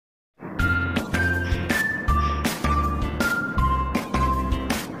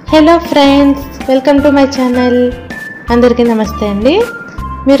Hello friends, welcome to my channel. అందరికీ నమస్తే అండి.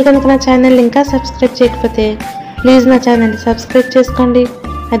 మీరు కనుక నా ఛానల్ ఇంకా సబ్స్క్రైబ్ చేయకపోతే ప్లీజ్ నా ఛానల్ని సబ్స్క్రైబ్ చేసుకోండి.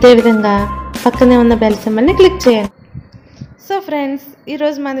 అదేవిధంగా పక్కనే ఉన్న బెల్ సింబల్ని క్లిక్ చేయండి. సో ఫ్రెండ్స్,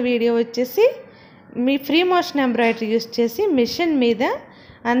 ఈరోజు మన వీడియో వచ్చేసి మీ ఫ్రీ మోషన్ ఎంబ్రాయిడరీ యూస్ చేసి మిషన్ మీద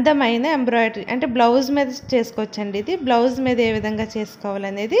అందమైన ఎంబ్రాయిడరీ అంటే బ్లౌజ్ మీద చేసుకోవచ్చండి. ఇది బ్లౌజ్ మీద ఏ విధంగా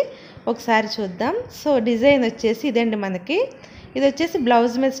చేసుకోవాలనేది ఒకసారి చూద్దాం. సో డిజైన్ వచ్చేసి ఇదండి. మనకి ఇది వచ్చేసి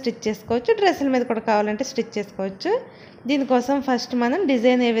బ్లౌజ్ మీద స్టిచ్ చేసుకోవచ్చు, డ్రెస్సుల మీద కూడా కావాలంటే స్టిచ్ చేసుకోవచ్చు. దీనికోసం ఫస్ట్ మనం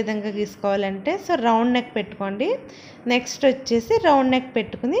డిజైన్ ఏ విధంగా గీసుకోవాలంటే సో రౌండ్ నెక్ పెట్టుకోండి. నెక్స్ట్ వచ్చేసి రౌండ్ నెక్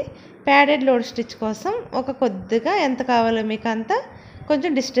పెట్టుకుని ప్యాడెడ్ లోడ్ స్టిచ్ కోసం ఒక కొద్దిగా ఎంత కావాలో మీకు అంత కొంచెం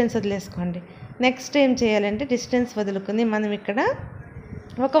డిస్టెన్స్ వదిలేసుకోండి. నెక్స్ట్ ఏం చేయాలంటే డిస్టెన్స్ వదులుకుని మనం ఇక్కడ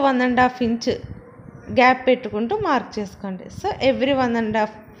ఒక 1.5 ఇంచ్ గ్యాప్ పెట్టుకుంటూ మార్క్ చేసుకోండి. సో ఎవ్రీ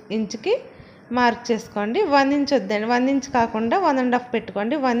 1.5 ఇంచ్కి మార్క్ చేసుకోండి. 1 ఇంచ్ వద్దండి, 1 ఇంచ్ కాకుండా 1.5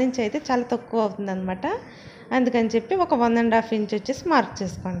 పెట్టుకోండి. 1 ఇంచ్ అయితే చాలా తక్కువ అవుతుంది అనమాట. అందుకని చెప్పి ఒక 1.5 ఇంచ్ వచ్చేసి మార్క్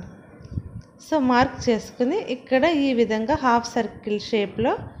చేసుకోండి. సో మార్క్ చేసుకుని ఇక్కడ ఈ విధంగా హాఫ్ సర్కిల్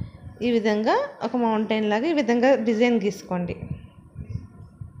షేప్లో ఈ విధంగా ఒక మౌంటైన్ లాగా ఈ విధంగా డిజైన్ గీసుకోండి.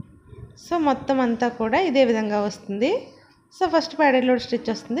 సో మొత్తం అంతా కూడా ఇదే విధంగా వస్తుంది. So first padded load stitch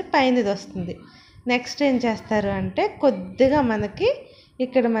వస్తుంది, పైన ఇది వస్తుంది. నెక్స్ట్ ఏం చేస్తారు అంటే కొద్దిగా మనకి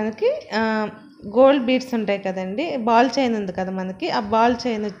ఇక్కడ గోల్డ్ బీడ్స్ ఉంటాయి కదండి, బాల్ చైన్ ఉంది కదా మనకి, ఆ బాల్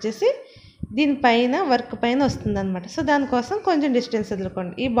చైన్ వచ్చేసి దీనిపైన వర్క్ పైన వస్తుంది అనమాట. సో దానికోసం కొంచెం డిస్టెన్స్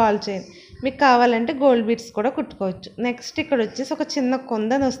వదులుకోండి. ఈ బాల్ చైన్ మీకు కావాలంటే గోల్డ్ బీడ్స్ కూడా కుట్టుకోవచ్చు. నెక్స్ట్ ఇక్కడ వచ్చేసి ఒక చిన్న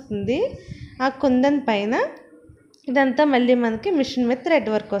కుందన్ వస్తుంది. ఆ కుందన్ పైన ఇదంతా మళ్ళీ మనకి మిషన్ మీద థ్రెడ్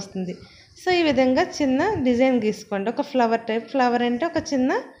వర్క్ వస్తుంది. సో ఈ విధంగా చిన్న డిజైన్ గీసుకోండి. ఒక ఫ్లవర్ టైప్, ఫ్లవర్ అంటే ఒక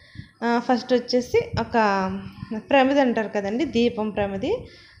చిన్న ఫస్ట్ వచ్చేసి ఒక ప్రమిది అంటారు కదండి, దీపం ప్రమిది,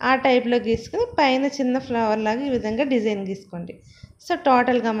 ఆ టైప్లో గీసుకుని పైన చిన్న ఫ్లవర్ లాగా ఈ విధంగా డిజైన్ గీసుకోండి. సో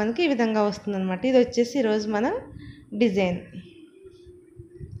టోటల్గా మనకి ఈ విధంగా వస్తుంది అనమాట. ఇది వచ్చేసి ఈరోజు మనం డిజైన్.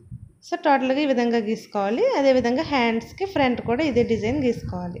 సో టోటల్గా ఈ విధంగా గీసుకోవాలి. అదేవిధంగా హ్యాండ్స్కి ఫ్రంట్ కూడా ఇదే డిజైన్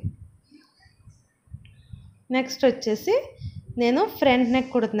గీసుకోవాలి. నెక్స్ట్ వచ్చేసి నేను ఫ్రంట్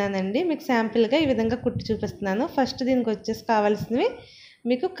నెక్ కుడుతున్నానండి. మీకు శాంపిల్గా ఈ విధంగా కుట్టి చూపిస్తున్నాను. ఫస్ట్ దీనికి వచ్చేసి కావాల్సినవి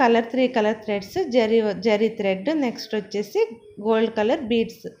మీకు 3 colour threads, zari thread, next వచ్చేసి గోల్డ్ కలర్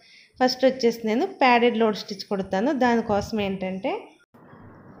బీడ్స్. ఫస్ట్ వచ్చేసి నేను ప్యాడెడ్ లోడ్ స్టిచ్ కుడతాను. దానికోసం ఏంటంటే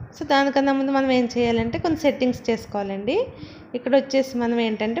సో దానికన్నా ముందు మనం ఏం చేయాలంటే కొన్ని సెట్టింగ్స్ చేసుకోవాలండి. ఇక్కడ వచ్చేసి మనం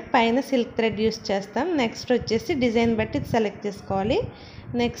ఏంటంటే పైన సిల్క్ థ్రెడ్ యూస్ చేస్తాం. నెక్స్ట్ వచ్చేసి డిజైన్ బట్టి సెలెక్ట్ చేసుకోవాలి.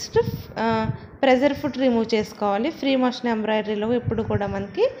 నెక్స్ట్ ప్రెజర్ ఫుట్ రిమూవ్ చేసుకోవాలి. ఫ్రీ మోషన్ ఎంబ్రాయిడరీలో ఎప్పుడు కూడా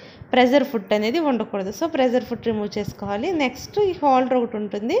మనకి ప్రెజర్ ఫుట్ అనేది ఉండకూడదు. సో ప్రెజర్ ఫుట్ రిమూవ్ చేసుకోవాలి. నెక్స్ట్ ఈ హోల్డర్ ఒకటి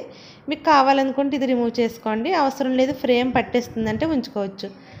ఉంటుంది, మీకు కావాలనుకుంటే ఇది రిమూవ్ చేసుకోండి, అవసరం లేదు ఫ్రేమ్ పట్టేస్తుందంటే ఉంచుకోవచ్చు.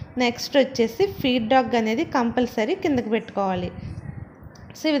 నెక్స్ట్ వచ్చేసి ఫీడ్ డాగ్ అనేది కంపల్సరీ కిందకి పెట్టుకోవాలి.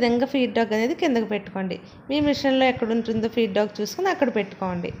 సో ఈ విధంగా ఫీడ్ డాగ్ అనేది కిందకి పెట్టుకోండి. మీ మిషన్లో ఎక్కడ ఉంటుందో ఫీడ్ డాగ్ చూసుకుని అక్కడ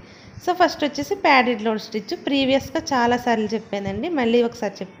పెట్టుకోండి. సో ఫస్ట్ వచ్చేసి ప్యాడెడ్ లోడ్ స్టిచ్ ప్రీవియస్గా చాలాసార్లు చెప్పానండి, మళ్ళీ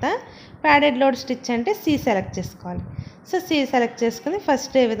ఒకసారి చెప్తా. ప్యాడెడ్ లోడ్ స్టిచ్ అంటే సి సెలెక్ట్ చేసుకోవాలి. సో సి సెలెక్ట్ చేసుకుని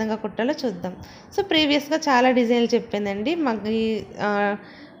ఫస్ట్ ఏ విధంగా కుట్టాలో చూద్దాం. సో ప్రీవియస్గా చాలా డిజైన్లు చెప్పానండి, మాకు ఈ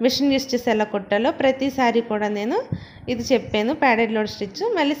మిషన్ యూస్ చేసి ఎలా కుట్టాలో ప్రతిసారి కూడా నేను ఇది చెప్పాను ప్యాడెడ్ లోడ్ స్టిచ్.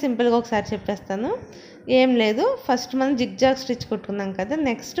 మళ్ళీ సింపుల్గా ఒకసారి చెప్పేస్తాను. ఏం లేదు, ఫస్ట్ మనం జిగ్జాగ్ స్టిచ్ కుట్టుకున్నాం కదా,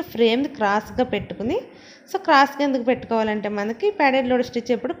 నెక్స్ట్ ఫ్రేమ్ క్రాస్గా పెట్టుకుని, సో క్రాస్గా ఎందుకు పెట్టుకోవాలంటే మనకి ప్యాడెడ్ లోడ్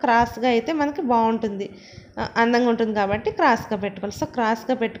స్టిచ్ ఎప్పుడు క్రాస్గా అయితే మనకి బాగుంటుంది, అందంగా ఉంటుంది కాబట్టి క్రాస్గా పెట్టుకోవాలి. సో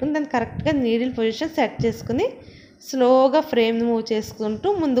క్రాస్గా పెట్టుకుని దాన్ని కరెక్ట్గా నీడిల్ పొజిషన్ సెట్ చేసుకుని స్లోగా ఫ్రేమ్ మూవ్ చేసుకుంటూ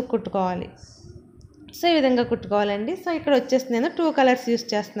ముందుకు కుట్టుకోవాలి. సో ఈ విధంగా కుట్టుకోవాలండి. సో ఇక్కడ వచ్చేసి నేను 2 కలర్స్ యూస్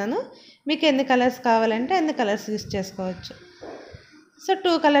చేస్తున్నాను. మీకు ఎన్ని కలర్స్ కావాలంటే అన్ని కలర్స్ యూస్ చేసుకోవచ్చు. సో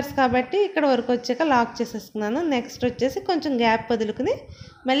 2 కలర్స్ కాబట్టి ఇక్కడ వరకు వచ్చాక లాక్ చేసేసుకున్నాను. నెక్స్ట్ వచ్చేసి కొంచెం గ్యాప్ వదులుకుని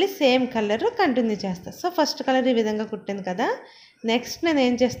మళ్ళీ సేమ్ కలర్ కంటిన్యూ చేస్తాను. సో ఫస్ట్ కలర్ ఈ విధంగా కుట్టాను కదా, నెక్స్ట్ నేను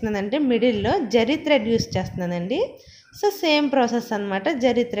ఏం చేస్తున్నానంటే మిడిల్లో జరీ థ్రెడ్ యూస్ చేస్తున్నానండి. సో సేమ్ ప్రాసెస్ అనమాట,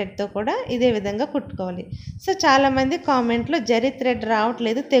 జరీ థ్రెడ్తో కూడా ఇదే విధంగా కుట్టుకోవాలి. సో చాలామంది కామెంట్లో జరీ థ్రెడ్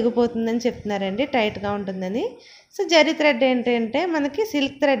రావట్లేదు, తెగిపోతుందని చెప్తున్నారండి, టైట్గా ఉంటుందని. సో జరీ థ్రెడ్ ఏంటంటే మనకి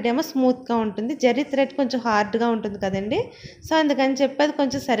సిల్క్ థ్రెడ్ ఏమో స్మూత్గా ఉంటుంది, జరీ థ్రెడ్ కొంచెం హార్డ్గా ఉంటుంది కదండి. సో అందుకని చెప్పి అది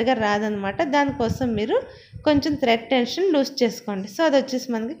కొంచెం సరిగా రాదనమాట. దానికోసం మీరు కొంచెం థ్రెడ్ టెన్షన్ లూజ్ చేసుకోండి. సో అది వచ్చేసి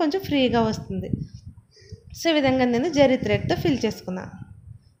మనకి కొంచెం ఫ్రీగా వస్తుంది. సో ఈ విధంగా నేను జరీ థ్రెడ్తో ఫిల్ చేసుకున్నాను.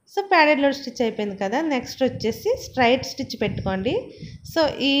 సో ప్యాడెడ్ లోడ్ స్టిచ్ అయిపోయింది కదా, నెక్స్ట్ వచ్చేసి స్ట్రైట్ స్టిచ్ పెట్టుకోండి. సో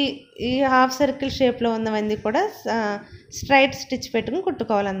ఈ హాఫ్ సర్కిల్ షేప్లో ఉన్నవన్నీ కూడా స్ట్రైట్ స్టిచ్ పెట్టుకుని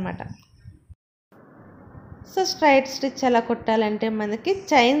కుట్టుకోవాలన్నమాట. సో స్ట్రైట్ స్టిచ్ ఎలా కుట్టాలంటే మనకి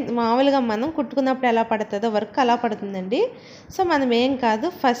చైన్ మామూలుగా మనం కుట్టుకున్నప్పుడు ఎలా పడుతుందో వర్క్ అలా పడుతుందండి. సో మనం ఏం కాదు,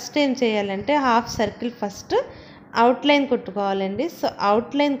 ఫస్ట్ ఏం చేయాలంటే half circle first outline కుట్టుకోవాలండి. So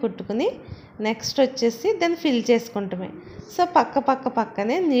outline కుట్టుకుని next వచ్చేసి దాన్ని ఫిల్ చేసుకుంటమే. సో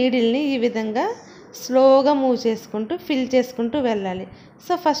పక్కనే నీడిల్ని ఈ విధంగా స్లోగా మూవ్ చేసుకుంటూ ఫిల్ చేసుకుంటూ వెళ్ళాలి.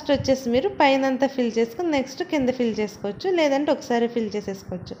 సో ఫస్ట్ వచ్చేసి మీరు పైనంతా ఫిల్ చేసుకుని నెక్స్ట్ కింద ఫిల్ చేసుకోవచ్చు, లేదంటే ఒకసారి ఫిల్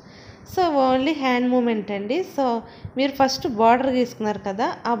చేసేసుకోవచ్చు. సో ఓన్లీ హ్యాండ్ మూమెంట్ అండి. సో మీరు ఫస్ట్ బార్డర్ గీసుకున్నారు కదా,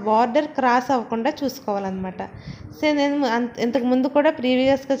 ఆ బార్డర్ క్రాస్ అవ్వకుండా చూసుకోవాలన్నమాట. సో నేను ఇంతకు ముందు కూడా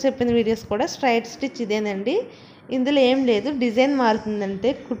ప్రీవియస్గా చెప్పిన వీడియోస్ కూడా స్ట్రైట్ స్టిచ్ ఇదేనండి. ఇందులో ఏం లేదు, డిజైన్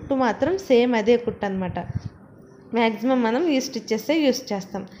మారుతుందంటే కుట్టు మాత్రం సేమ్ అదే కుట్టు అనమాట. మ్యాక్సిమం మనం ఈ స్టిచ్చెస్సే యూస్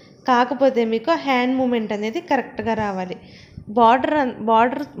చేస్తాం. కాకపోతే మీకు హ్యాండ్ మూమెంట్ అనేది కరెక్ట్గా రావాలి.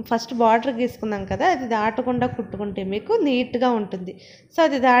 బార్డర్ ఫస్ట్ బార్డర్ గీసుకున్నాం కదా, అది దాటకుండా కుట్టుకుంటే మీకు నీట్గా ఉంటుంది. సో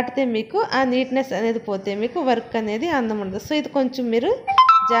అది దాటితే మీకు ఆ నీట్నెస్ అనేది పోతే మీకు వర్క్ అనేది అందం ఉండదు. సో ఇది కొంచెం మీరు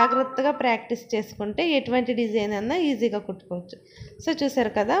జాగ్రత్తగా ప్రాక్టీస్ చేసుకుంటే ఎటువంటి డిజైన్ అన్నా ఈజీగా కుట్టుకోవచ్చు. సో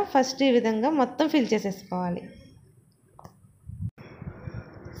చూసారు కదా, ఫస్ట్ ఈ విధంగా మొత్తం ఫిల్ చేసేసుకోవాలి.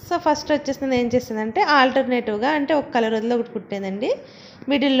 సో ఫస్ట్ వచ్చేసి నేను ఏం చేస్తానంటే ఆల్టర్నేటివ్గా అంటే ఒక కలర్ వదిలి ఒకటి కుట్టానండి.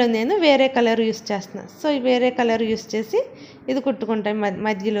 మిడిల్లో నేను వేరే కలర్ యూస్ చేస్తున్నాను. సో ఈ వేరే కలర్ యూస్ చేసి ఇది కుట్టుకుంటాను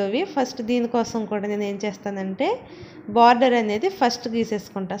మధ్యలోవి. ఫస్ట్ దీనికోసం కూడా నేను ఏం చేస్తానంటే బార్డర్ అనేది ఫస్ట్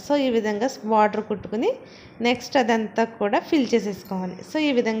గీసేసుకుంటా. సో ఈ విధంగా బార్డర్ కుట్టుకుని నెక్స్ట్ అదంతా కూడా ఫిల్ చేసేసుకోవాలి. సో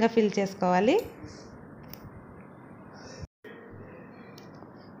ఈ విధంగా ఫిల్ చేసుకోవాలి.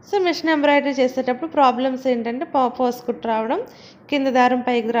 సో మిషన్ ఎంబ్రాయిడరీ చేసేటప్పుడు ప్రాబ్లమ్స్ ఏంటంటే పోస్ కుట్టు రావడం, కింద దారం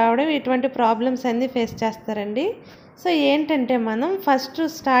పైకి రావడం, ఇటువంటి ప్రాబ్లమ్స్ అన్నీ ఫేస్ చేస్తారండి. సో ఏంటంటే మనం ఫస్ట్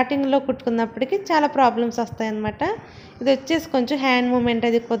స్టార్టింగ్లో కుట్టుకున్నప్పటికీ చాలా ప్రాబ్లమ్స్ వస్తాయన్నమాట. ఇది వచ్చేసి కొంచెం హ్యాండ్ మూమెంట్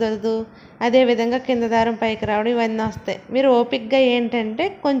అది కుదరదు, అదేవిధంగా కింద దారం పైకి రావడం ఇవన్నీ వస్తాయి. మీరు ఓపిక్గా ఏంటంటే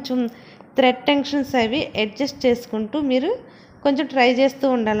కొంచెం థ్రెడ్ టెన్షన్స్ అవి అడ్జస్ట్ చేసుకుంటూ మీరు కొంచెం ట్రై చేస్తూ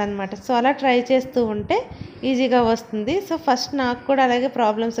ఉండాలన్నమాట. సో అలా ట్రై చేస్తూ ఉంటే ఈజీగా వస్తుంది. సో ఫస్ట్ నాకు కూడా అలాగే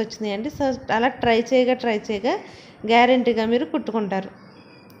ప్రాబ్లమ్స్ వచ్చినాయండి. సో అలా ట్రై చేయగా గ్యారెంటీగా మీరు కుట్టుకుంటారు.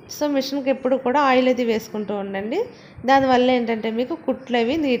 సో మిషన్కి ఎప్పుడు కూడా ఆయిల్ అది వేసుకుంటూ ఉండండి. దానివల్ల ఏంటంటే మీకు కుట్లు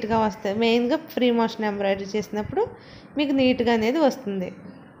అవి నీట్గా వస్తాయి. మెయిన్గా ఫ్రీ మోషన్ ఎంబ్రాయిడరీ చేసినప్పుడు మీకు నీట్గా అనేది వస్తుంది.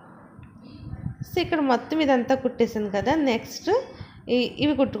 సో ఇక్కడ మొత్తం ఇదంతా కుట్టేసాను కదా, నెక్స్ట్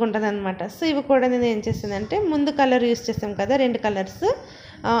ఇవి కుట్టుకుంటాను అనమాట. సో ఇవి కూడా నేను ఏం చేసానంటే ముందు కలర్ యూస్ చేసాం కదా, 2 కలర్స్,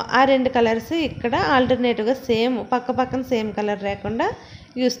 ఆ 2 కలర్స్ ఇక్కడ ఆల్టర్నేటివ్గా సేమ్ పక్కన సేమ్ కలర్ లేకుండా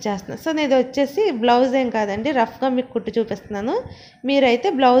యూస్ చేస్తున్నాను. సో నేను వచ్చేసి బ్లౌజ్ ఏం కాదండి, రఫ్గా మీకు కుట్టి చూపిస్తున్నాను. మీరైతే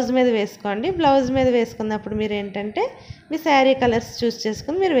బ్లౌజ్ మీద వేసుకోండి. బ్లౌజ్ మీద వేసుకున్నప్పుడు మీరు ఏంటంటే మీ శారీ కలర్స్ చూస్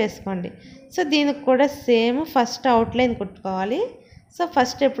చేసుకుని మీరు వేసుకోండి. సో దీనికి కూడా సేమ్ ఫస్ట్ అవుట్లైన్ కుట్టుకోవాలి. సో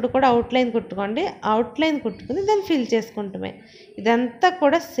ఫస్ట్ ఎప్పుడు కూడా అవుట్లైన్ కుట్టుకోండి. అవుట్లైన్ కుట్టుకుని దాన్ని ఫిల్ చేసుకుంటామే. ఇదంతా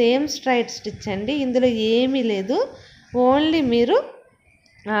కూడా సేమ్ స్ట్రైట్ స్టిచ్ అండి, ఇందులో ఏమీ లేదు. ఓన్లీ మీరు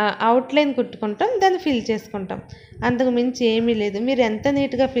అవుట్లైన్ కుట్టుకుంటాం, దాన్ని ఫిల్ చేసుకుంటాం, అంతకు మించి ఏమీ లేదు. మీరు ఎంత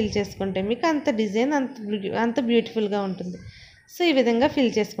నీట్గా ఫిల్ చేసుకుంటే మీకు అంత డిజైన్ అంత బ్యూటిఫుల్గా ఉంటుంది. సో ఈ విధంగా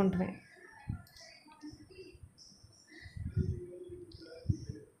ఫిల్ చేసుకుంటామే.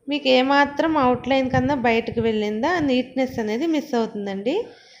 మీకు ఏమాత్రం అవుట్లైన్ కన్నా బయటకు వెళ్ళిందా నీట్నెస్ అనేది మిస్ అవుతుందండి.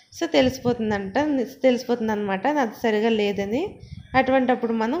 సో తెలిసిపోతుంది అనమాట అది సరిగా లేదని.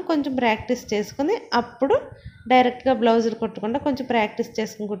 అటువంటప్పుడు మనం కొంచెం ప్రాక్టీస్ చేసుకుని అప్పుడు డైరెక్ట్గా బ్లౌజులు కుట్టకుండా కొంచెం ప్రాక్టీస్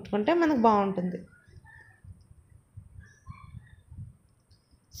చేసుకుని కుట్టుకుంటే మనకు బాగుంటుంది.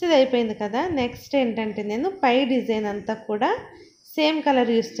 సో ఇది అయిపోయింది కదా, నెక్స్ట్ ఏంటంటే నేను పై డిజైన్ అంతా కూడా సేమ్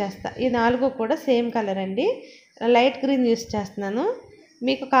కలర్ యూస్ చేస్తాను. ఈ 4 కూడా సేమ్ కలర్ అండి, లైట్ గ్రీన్ యూస్ చేస్తున్నాను.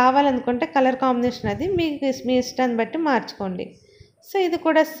 మీకు కావాలనుకుంటే కలర్ కాంబినేషన్ అది మీ ఇష్టాన్ని బట్టి మార్చుకోండి. సో ఇది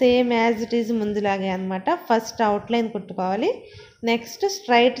కూడా సేమ్ యాజ్ ఇట్ ఈజ్ ముందులాగే అనమాట. ఫస్ట్ అవుట్లైన్ కుట్టుకోవాలి, నెక్స్ట్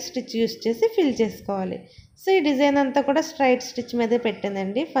స్ట్రైట్ స్టిచ్ యూస్ చేసి ఫిల్ చేసుకోవాలి. సో ఈ డిజైన్ అంతా కూడా స్ట్రైట్ స్టిచ్ మీదే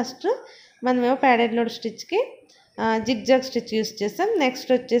పెట్టానండి. ఫస్ట్ మనమేమో padded load స్టిచ్కి zigzag stitch use చేసాం. నెక్స్ట్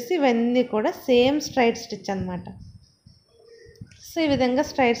వచ్చేసి ఇవన్నీ కూడా సేమ్ స్ట్రైట్ స్టిచ్ అనమాట. సో ఈ విధంగా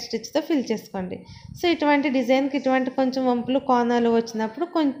స్ట్రైట్ స్టిచ్తో ఫిల్ చేసుకోండి. సో ఇటువంటి డిజైన్కి ఇటువంటి కొంచెం వంపులు కోణాలు వచ్చినప్పుడు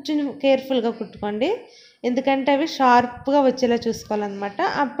కొంచెం కేర్ఫుల్గా కుట్టుకోండి, ఎందుకంటే అవి షార్ప్గా వచ్చేలా చూసుకోవాలన్నమాట.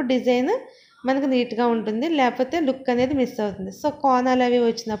 అప్పుడు డిజైన్ మనకు నీట్గా ఉంటుంది, లేకపోతే లుక్ అనేది మిస్ అవుతుంది. సో కోణాలు అవి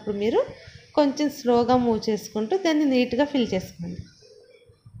వచ్చినప్పుడు మీరు కొంచెం స్లోగా మూవ్ చేసుకుంటూ దాన్ని నీట్గా ఫిల్ చేసుకోండి.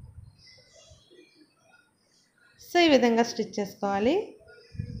 సో ఈ విధంగా స్టిచ్ చేసుకోవాలి.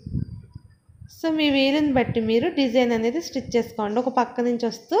 సో మీ వీలుని బట్టి మీరు డిజైన్ అనేది స్టిచ్ చేసుకోండి. ఒక పక్క నుంచి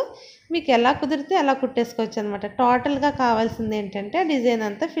వస్తూ మీకు ఎలా కుదిరితే అలా కుట్టేసుకోవచ్చు అనమాట. టోటల్గా కావాల్సింది ఏంటంటే ఆ డిజైన్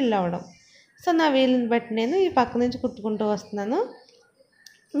అంతా ఫిల్ అవ్వడం. సో నా వీలుని బట్టి నేను ఈ పక్క నుంచి కుట్టుకుంటూ వస్తున్నాను.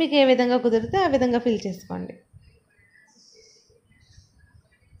 మీకు ఏ విధంగా కుదిరితే ఆ విధంగా ఫిల్ చేసుకోండి.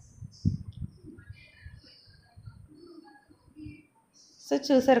 సో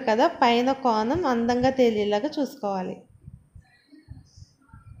చూసారు కదా, పైన కోణం అందంగా తేలేలాగా చూసుకోవాలి.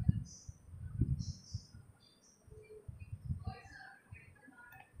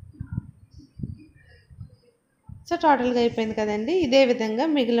 సో టోటల్గా అయిపోయింది కదండి. ఇదే విధంగా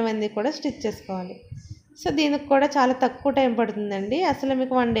మిగిలినవన్నీ కూడా స్టిచ్ చేసుకోవాలి. సో దీనికి కూడా చాలా తక్కువ టైం పడుతుందండి. అసలు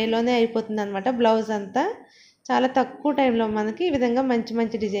మీకు 1 డేలోనే అయిపోతుంది అనమాట. బ్లౌజ్ అంతా చాలా తక్కువ టైంలో మనకి ఈ విధంగా మంచి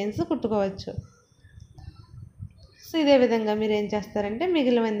మంచి డిజైన్స్ కుట్టుకోవచ్చు. సో ఇదే విధంగా మీరు ఏం చేస్తారంటే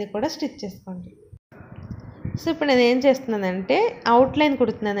మిగిలినవన్నీ కూడా స్టిచ్ చేసుకోండి. సో ఇప్పుడు నేను ఏం చేస్తున్నానంటే అవుట్లైన్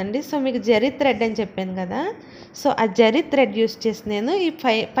కుడుతున్నానండి. సో మీకు జరీ థ్రెడ్ అని చెప్పాను కదా. సో ఆ జరీ థ్రెడ్ యూస్ చేసి నేను ఈ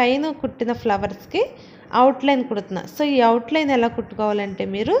పైన కుట్టిన ఫ్లవర్స్కి అవుట్లైన్ కుడుతున్నా. సో ఈ అవుట్లైన్ ఎలా కుట్టుకోవాలంటే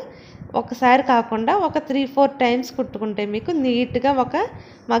మీరు ఒకసారి కాకుండా ఒక 3-4 టైమ్స్ కుట్టుకుంటే మీకు నీట్గా ఒక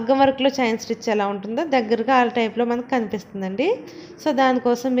మగ్గం వర్క్లో చైన్ స్టిచ్ ఎలా ఉంటుందో దగ్గరగా ఆ టైప్లో మనకు కనిపిస్తుందండి. సో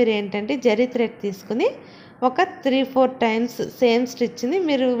దానికోసం మీరు ఏంటంటే జరీ థ్రెడ్ తీసుకుని ఒక 3-4 టైమ్స్ సేమ్ స్టిచ్ని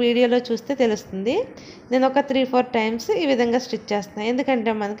మీరు వీడియోలో చూస్తే తెలుస్తుంది. నేను ఒక 3-4 టైమ్స్ ఈ విధంగా స్టిచ్ చేస్తున్నాను,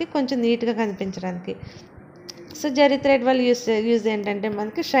 ఎందుకంటే మనకి కొంచెం నీట్గా కనిపించడానికి. సో జరీ థ్రెడ్ వల్ల యూజ్ ఏంటంటే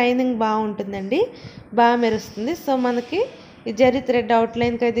మనకి షైనింగ్ బాగుంటుందండి, బాగా మెరుస్తుంది. సో మనకి ఈ జరీ థ్రెడ్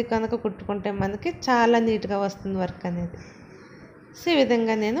అవుట్లైన్కి అది కనుక కుట్టుకుంటే మనకి చాలా నీట్గా వస్తుంది వర్క్ అనేది. సో ఈ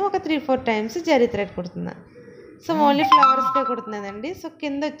విధంగా నేను ఒక 3-4 times zari thread కుడుతున్నాను. So only ఫ్లవర్స్కే కుడుతున్నానండి. So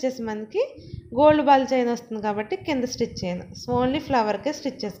కింద వచ్చేసి మనకి గోల్డ్ బాల్ చైన్ వస్తుంది కాబట్టి కింద స్టిచ్ చేయను. సో ఓన్లీ ఫ్లవర్కే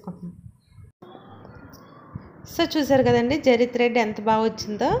స్టిచ్ చేసుకుంటున్నాను. సో చూసారు కదండి జరీ థ్రెడ్ ఎంత బాగా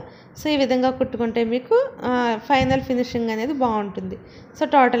వచ్చిందో. సో ఈ విధంగా కుట్టుకుంటే మీకు ఫైనల్ ఫినిషింగ్ అనేది బాగుంటుంది. సో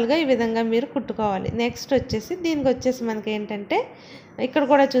టోటల్గా ఈ విధంగా మీరు కుట్టుకోవాలి. నెక్స్ట్ వచ్చేసి దీనికి వచ్చేసి మనకి ఏంటంటే ఇక్కడ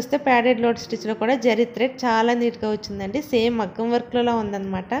కూడా చూస్తే ప్యాడెడ్ లోడ్ స్టిచ్లో కూడా జరీ థ్రెడ్ చాలా నీట్గా వచ్చిందండి, సేమ్ మగ్గం వర్క్లో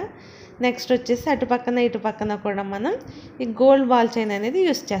ఉందన్నమాట. నెక్స్ట్ వచ్చేసి అటుపక్కన ఇటుపక్కన కూడా మనం ఈ గోల్డ్ బాల్ చైన్ అనేది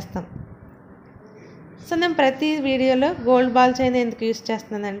యూస్ చేస్తాం. సో నేను ప్రతి వీడియోలో గోల్డ్ బాల్ చైన్ ఎందుకు యూస్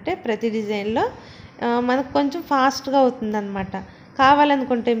చేస్తున్నానంటే ప్రతి డిజైన్లో మనకు కొంచెం ఫాస్ట్గా అవుతుందన్నమాట.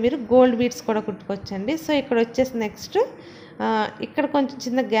 కావాలనుకుంటే మీరు గోల్డ్ బీడ్స్ కూడా కుట్టుకోవచ్చండి. సో ఇక్కడ వచ్చేసి నెక్స్ట్ ఇక్కడ కొంచెం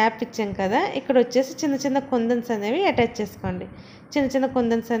చిన్న గ్యాప్ ఇచ్చాం కదా, ఇక్కడ వచ్చేసి చిన్న చిన్న కుందన్స్ అనేవి అటాచ్ చేసుకోండి. చిన్న చిన్న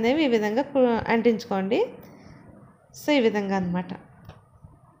కుందన్స్ అనేవి ఈ విధంగా అంటించుకోండి. సో ఈ విధంగా అన్నమాట.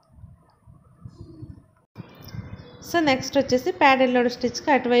 సో నెక్స్ట్ వచ్చేసి ప్యాడెడ్ లోడ్ స్టిచ్కి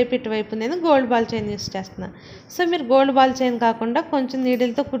అటువైపు ఇటువైపు నేను గోల్డ్ బాల్ చైన్ యూస్ చేస్తున్నాను. సో మీరు గోల్డ్ బాల్ చైన్ కాకుండా కొంచెం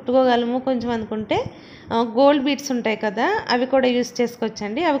నీడిల్తో కుట్టుకోగలము కొంచెం అనుకుంటే గోల్డ్ బీడ్స్ ఉంటాయి కదా, అవి కూడా యూస్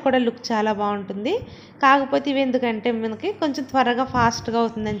చేసుకోవచ్చండి. అవి కూడా లుక్ చాలా బాగుంటుంది. కాకపోతే ఇవి ఎందుకంటే మనకి కొంచెం త్వరగా ఫాస్ట్గా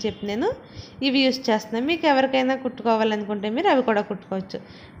అవుతుందని చెప్పి నేను ఇవి యూస్ చేస్తున్నాను. మీకు ఎవరికైనా కుట్టుకోవాలనుకుంటే మీరు అవి కూడా కుట్టుకోవచ్చు.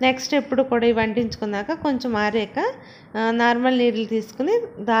 నెక్స్ట్ ఎప్పుడు కూడా ఇవి అంటించుకున్నాక కొంచెం ఆరాక నార్మల్ నీడిల్ తీసుకుని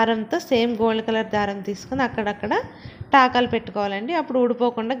దారంతో సేమ్ గోల్డ్ కలర్ దారం తీసుకుని అక్కడక్కడ టాకాలు పెట్టుకోవాలండి. అప్పుడు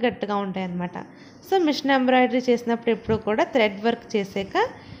ఊడిపోకుండా గట్టిగా ఉంటాయి అన్నమాట. సో మిషన్ ఎంబ్రాయిడరీ చేసినప్పుడు ఎప్పుడు కూడా థ్రెడ్ వర్క్ చేసాక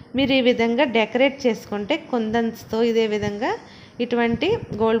మీరు ఈ విధంగా డెకరేట్ చేసుకుంటే కుందన్స్తో ఇదే విధంగా ఇటువంటి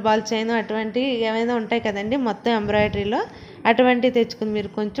గోల్డ్ బాల్ చైన్ అటువంటి ఏమైనా ఉంటాయి కదండి మొత్తం ఎంబ్రాయిడరీలో, అటువంటివి తెచ్చుకుని మీరు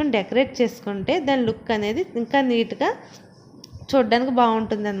కొంచెం డెకరేట్ చేసుకుంటే దాని లుక్ అనేది ఇంకా నీట్గా చూడడానికి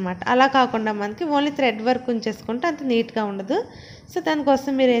బాగుంటుంది అనమాట. అలా కాకుండా మనకి ఓన్లీ థ్రెడ్ వర్క్ ఉంచేసుకుంటే అంత నీట్గా ఉండదు. సో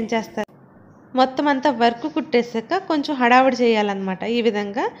దానికోసం మీరు ఏం చేస్తారు, మొత్తం అంతా వర్క్ కుట్టేసాక కొంచెం హడావిడి చేయాలన్నమాట. ఈ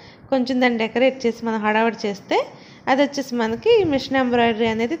విధంగా కొంచెం దాన్ని డెకరేట్ చేసి మనం హడావిడి చేస్తే అది వచ్చేసి మనకి మిషన్ ఎంబ్రాయిడరీ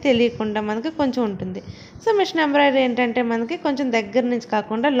అనేది తెలియకుండా మనకి కొంచెం ఉంటుంది. సో మిషన్ ఎంబ్రాయిడరీ ఏంటంటే మనకి కొంచెం దగ్గర నుంచి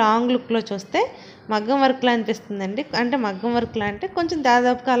కాకుండా లాంగ్ లుక్లో చూస్తే మగ్గం వర్క్లా అనిపిస్తుందండి. అంటే మగ్గం వర్క్లా అంటే కొంచెం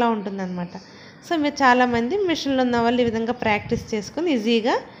దాదాపుగా అలా ఉంటుందన్నమాట. సో మీరు చాలామంది మిషన్లో ఉన్న వాళ్ళు ఈ విధంగా ప్రాక్టీస్ చేసుకుని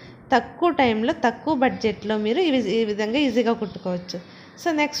ఈజీగా తక్కువ టైంలో తక్కువ బడ్జెట్లో మీరు ఈ విధంగా ఈజీగా కుట్టుకోవచ్చు. సో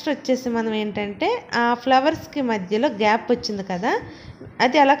నెక్స్ట్ వచ్చేసి మనం ఏంటంటే ఆ ఫ్లవర్స్కి మధ్యలో గ్యాప్ వచ్చింది కదా,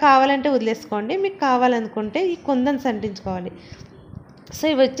 అది అలా కావాలంటే వదిలేసుకోండి. మీకు కావాలనుకుంటే ఈ కుందన్స్ అంటించుకోవాలి. సో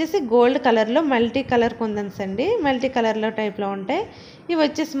ఇవి వచ్చేసి గోల్డ్ కలర్లో మల్టీ కలర్ కుందన్స్ అండి, మల్టీ కలర్లో టైప్లో ఉంటాయి. ఇవి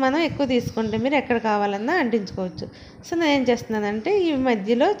వచ్చేసి మనం ఎక్కువ తీసుకుంటే మీరు ఎక్కడ కావాలన్నా అంటించుకోవచ్చు. సో నేను ఏం చేస్తున్నానంటే ఈ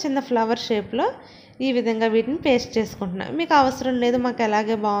మధ్యలో చిన్న ఫ్లవర్ షేప్లో ఈ విధంగా వీటిని పేస్ట్ చేసుకుంటున్నాను. మీకు అవసరం లేదు మాకు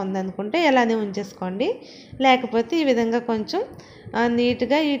ఎలాగే బాగుంది అనుకుంటే ఎలానే ఉంచేసుకోండి, లేకపోతే ఈ విధంగా కొంచెం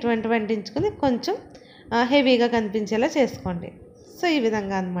నీట్గా ఇటువంటివి అంటించుకొని కొంచెం హెవీగా కనిపించేలా చేసుకోండి. సో ఈ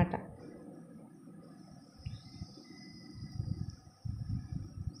విధంగా అన్నమాట.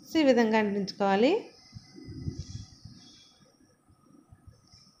 సో ఈ విధంగా అంటించుకోవాలి.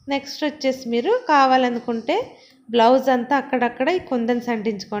 నెక్స్ట్ వచ్చేసి మీరు కావాలనుకుంటే బ్లౌజ్ అంతా అక్కడక్కడ ఈ కుందన్స్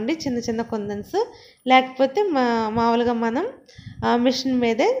అంటించుకోండి, చిన్న చిన్న కుందన్స్. లేకపోతే మామూలుగా మనం మిషన్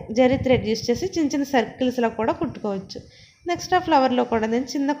మీదే జరీ థ్రెడ్ యూస్ చేసి చిన్న చిన్న సర్కిల్స్లో కూడా కుట్టుకోవచ్చు. నెక్స్ట్ ఆ ఫ్లవర్లో కూడా నేను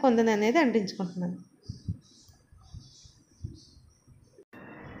చిన్న కుందన్ అనేది అంటించుకుంటున్నాను.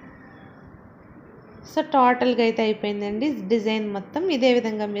 సో టోటల్గా అయితే అయిపోయిందండి డిజైన్ మొత్తం. ఇదే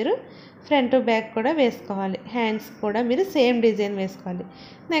విధంగా మీరు ఫ్రంట్ బ్యాక్ కూడా వేసుకోవాలి, హ్యాండ్స్ కూడా మీరు సేమ్ డిజైన్ వేసుకోవాలి.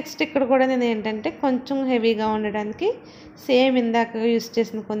 నెక్స్ట్ ఇక్కడ కూడా నేను ఏంటంటే కొంచెం హెవీగా ఉండడానికి సేమ్ ఇందాక యూస్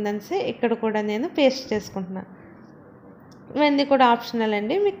చేసిన కుందన్సే ఇక్కడ కూడా నేను పేస్ట్ చేసుకుంటున్నాను. ఇవన్నీ కూడా ఆప్షనల్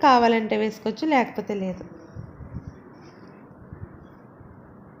అండి, మీకు కావాలంటే వేసుకోవచ్చు లేకపోతే లేదు.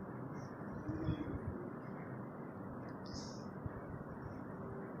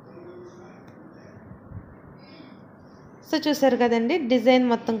 సో చూసారు కదండి, డిజైన్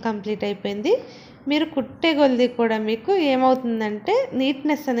మొత్తం కంప్లీట్ అయిపోయింది. మీరు కుట్టే కొలది కూడా మీకు ఏమవుతుందంటే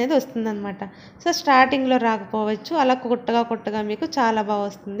నీట్నెస్ అనేది వస్తుందన్నమాట. సో స్టార్టింగ్లో రాకపోవచ్చు, అలా కుట్టగా మీకు చాలా బాగా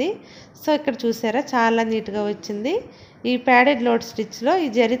వస్తుంది. సో ఇక్కడ చూసారా చాలా నీట్గా వచ్చింది. ఈ ప్యాడెడ్ లోడ్ స్టిచ్లో ఈ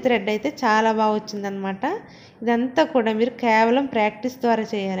జరీ థ్రెడ్ అయితే చాలా బాగా వచ్చిందనమాట. ఇదంతా కూడా మీరు కేవలం ప్రాక్టీస్ ద్వారా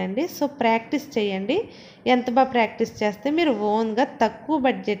చేయాలండి. సో ప్రాక్టీస్ చేయండి. ఎంత బాగా ప్రాక్టీస్ చేస్తే మీరు ఓన్గా తక్కువ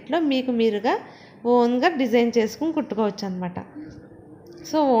బడ్జెట్లో మీకు మీరుగా ఓన్గా డిజైన్ చేసుకుని కుట్టుకోవచ్చు అనమాట.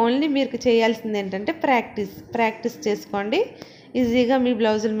 సో ఓన్లీ మీరు చేయాల్సింది ఏంటంటే ప్రాక్టీస్ చేసుకోండి. ఈజీగా మీ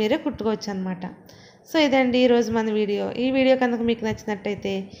బ్లౌజులు మీరే కుట్టుకోవచ్చు అనమాట. సో ఇదండి ఈరోజు మన వీడియో. ఈ వీడియో కనుక మీకు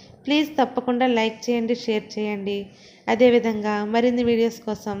నచ్చినట్టయితే ప్లీజ్ తప్పకుండా లైక్ చేయండి, షేర్ చేయండి. అదేవిధంగా మరిన్ని వీడియోస్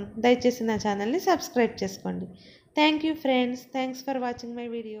కోసం దయచేసి నా ఛానల్ని సబ్స్క్రైబ్ చేసుకోండి. Thank you friends. Thanks for watching my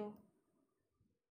video.